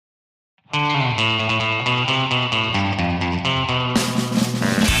Good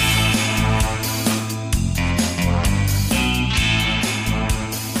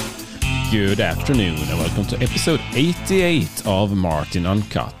afternoon and welcome to episode 88 of Martin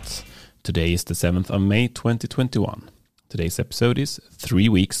Uncut. Today is the 7th of May 2021. Today's episode is 3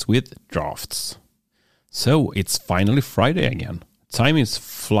 weeks with drafts. So it's finally Friday again. Time is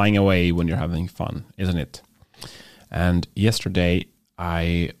flying away when you're having fun, isn't it? And yesterday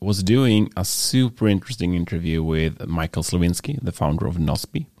I was doing a super interesting interview with Michael Slowinski, the founder of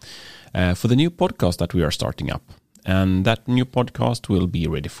Nozbe, for the new podcast that we are starting up. And that new podcast will be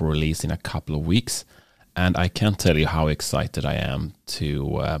ready for release in a couple of weeks. And I can't tell you how excited I am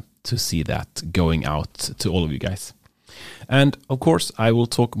to see that going out to all of you guys. And of course, I will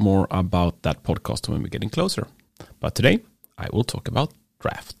talk more about that podcast when we're getting closer. But today, I will talk about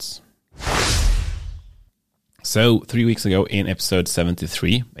drafts. So 3 weeks ago in episode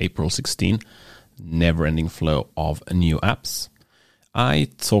 73, April 16, never-ending flow of new apps, I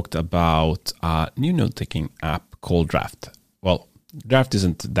talked about a new note-taking app called Draft. Well, Draft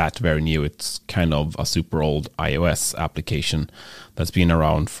isn't that very new. It's kind of a super old iOS application that's been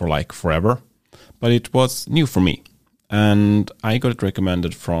around for like forever. But it was new for me. And I got it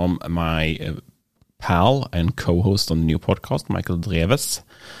recommended from my pal and co-host on the new podcast, Michael Dreves.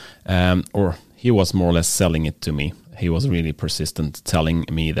 Or he was more or less selling it to me. He was really persistent, telling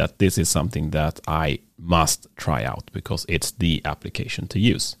me that this is something that I must try out because it's the application to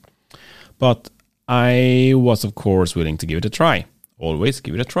use. But I was, of course, willing to give it a try. Always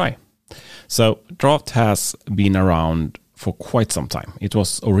give it a try. So Draft has been around for quite some time. It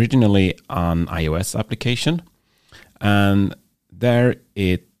was originally an iOS application. And there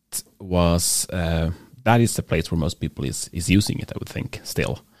it was, that is the place where most people is using it, I would think,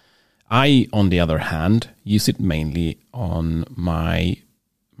 still. I, on the other hand, use it mainly on my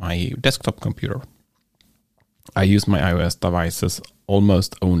desktop computer. I use my iOS devices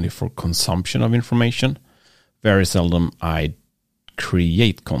almost only for consumption of information. Very seldom I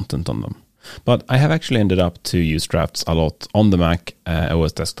create content on them. But I have actually ended up to use Drafts a lot on the Mac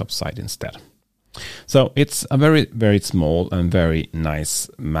OS desktop side instead. So it's a very, very small and very nice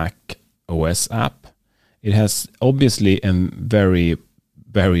Mac OS app. It has obviously a very,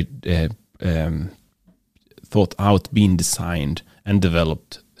 very thought out, been designed and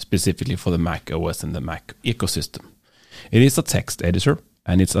developed specifically for the Mac OS and the Mac ecosystem. It is a text editor,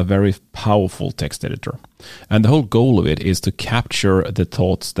 and it's a very powerful text editor. And the whole goal of it is to capture the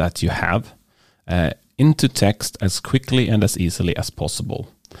thoughts that you have into text as quickly and as easily as possible.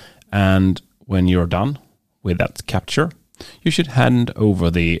 And when you're done with that capture, you should hand over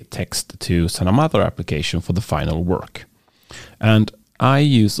the text to some other application for the final work. And I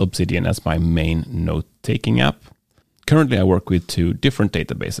use Obsidian as my main note-taking app. Currently, I work with 2 different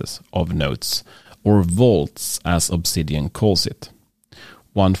databases of notes, or vaults as Obsidian calls it.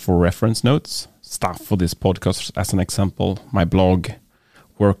 One for reference notes, stuff for this podcast as an example, my blog,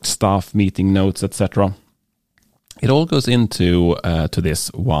 work stuff, meeting notes, etc. It all goes into to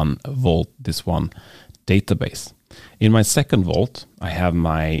this one vault, this one database. In my second vault, I have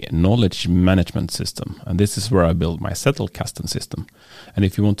my knowledge management system, and this is where I build my Zettelkasten system. And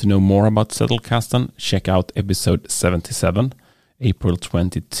if you want to know more about Zettelkasten, check out episode 77, April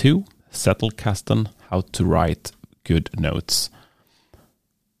 22, Zettelkasten, how to write good notes.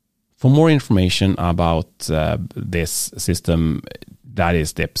 For more information about this system, that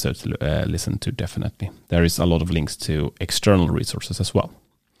is the episode to listen to, definitely. There is a lot of links to external resources as well.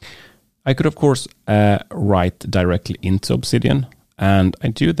 I could, of course, write directly into Obsidian, and I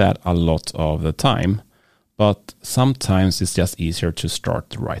do that a lot of the time, but sometimes it's just easier to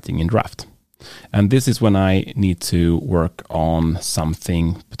start writing in Draft. And this is when I need to work on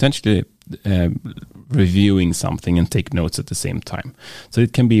something, potentially reviewing something and take notes at the same time. So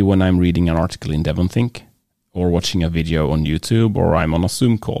it can be when I'm reading an article in DevonThink, or watching a video on YouTube, or I'm on a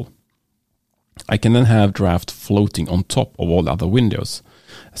Zoom call. I can then have Draft floating on top of all other windows.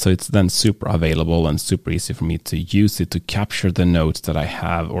 So it's then super available and super easy for me to use it to capture the notes that I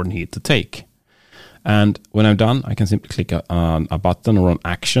have or need to take. And when I'm done, I can simply click on a button or an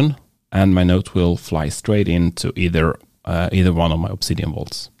action, and my note will fly straight into either one of my Obsidian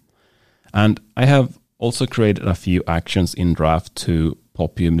vaults. And I have also created a few actions in Draft to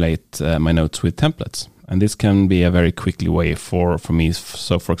populate my notes with templates. And this can be a very quickly way for me.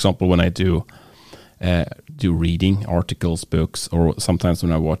 So, for example, when I do reading articles, books, or sometimes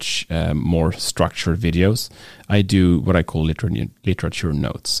when I watch more structured videos, I do what I call literature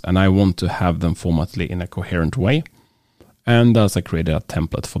notes, and I want to have them formatted in a coherent way. And thus I created a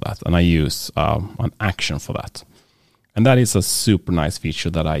template for that, and I use an action for that. And that is a super nice feature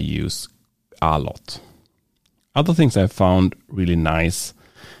that I use a lot. Other things I found really nice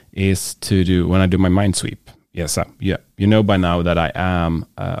is to do when I do my Minesweep. Yes, you know by now that I am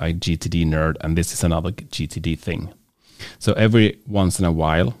a GTD nerd, and this is another GTD thing. So every once in a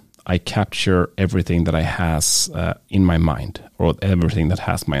while, I capture everything that I has in my mind, or everything that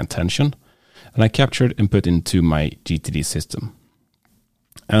has my attention, and I capture it and put into my GTD system.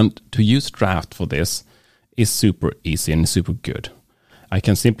 And to use Draft for this is super easy and super good. I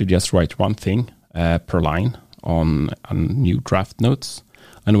can simply just write one thing per line on new draft notes.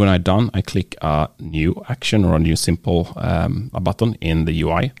 And when I'm done, I click a new action or a new simple a button in the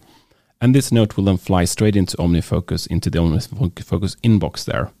UI. And this note will then fly straight into OmniFocus, into the OmniFocus inbox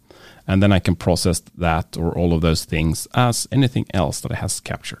there. And then I can process that or all of those things as anything else that I has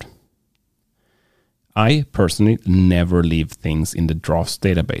captured. I personally never leave things in the drafts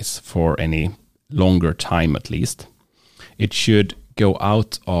database for any longer time at least. It should go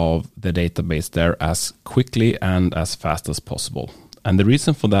out of the database there as quickly and as fast as possible. And the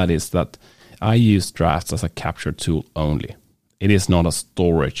reason for that is that I use drafts as a capture tool only. It is not a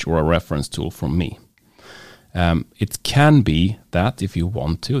storage or a reference tool for me. It can be that if you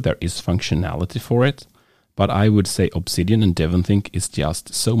want to, there is functionality for it, but I would say Obsidian and DevonThink is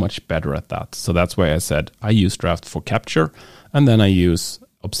just so much better at that. So that's why I said I use Draft for capture, and then I use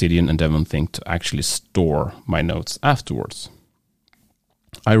Obsidian and DevonThink to actually store my notes afterwards.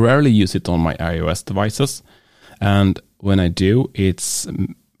 I rarely use it on my iOS devices, and when I do, it's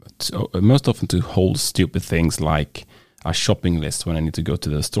most often to hold stupid things like a shopping list when I need to go to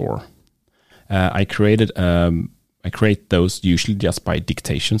the store. I create those usually just by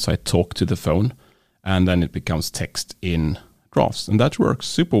dictation, so I talk to the phone, and then it becomes text in drafts, and that works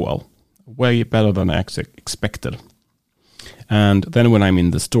super well, way better than I expected. And then when I'm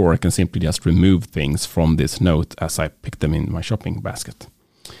in the store, I can simply just remove things from this note as I pick them in my shopping basket.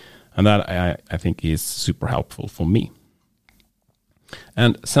 And that I think is super helpful for me.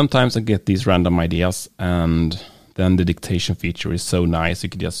 And sometimes I get these random ideas, and then the dictation feature is so nice. You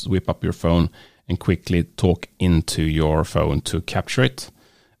can just whip up your phone and quickly talk into your phone to capture it.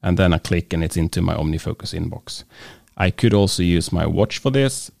 And then I click and it's into my OmniFocus inbox. I could also use my watch for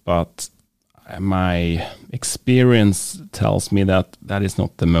this, but my experience tells me that that is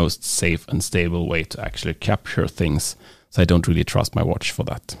not the most safe and stable way to actually capture things. So I don't really trust my watch for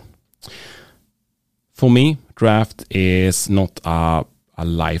that. For me, Draft is not a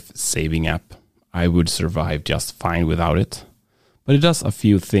life-saving app. I would survive just fine without it. But it does a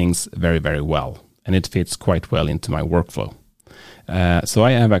few things very, very well. And it fits quite well into my workflow. So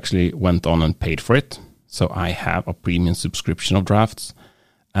I have actually went on and paid for it. So I have a premium subscription of Drafts.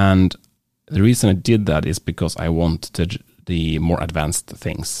 And the reason I did that is because I wanted the more advanced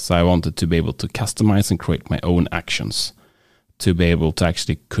things. So I wanted to be able to customize and create my own actions, to be able to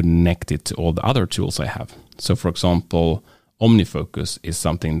actually connect it to all the other tools I have. So for example, OmniFocus is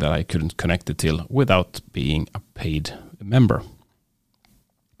something that I couldn't connect it to without being a paid member.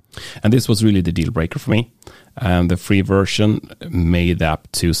 And this was really the deal breaker for me. The free version made the app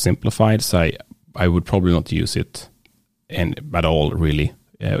too simplified, so I would probably not use it at all, really,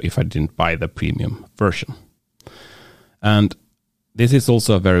 if I didn't buy the premium version. And this is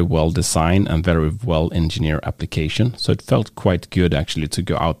also a very well designed and very well engineered application, so it felt quite good actually to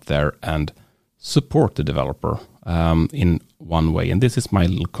go out there and support the developer in one way. And this is my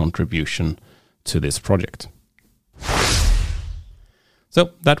little contribution to this project.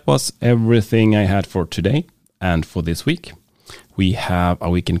 So that was everything I had for today and for this week. We have a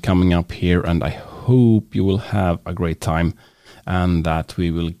weekend coming up here, and I hope you will have a great time and that we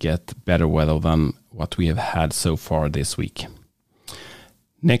will get better weather than what we have had so far this week.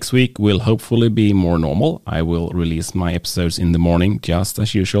 Next week will hopefully be more normal. I will release my episodes in the morning just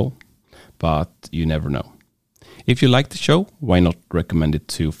as usual, but you never know. If you like the show, why not recommend it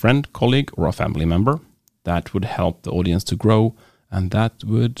to a friend, colleague, or a family member? That would help the audience to grow, and that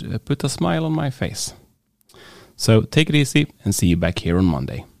would put a smile on my face. So take it easy and see you back here on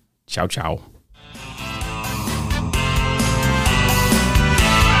Monday. Ciao, ciao.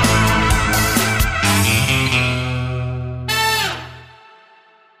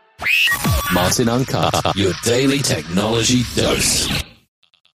 Martin Uncut, your daily technology dose.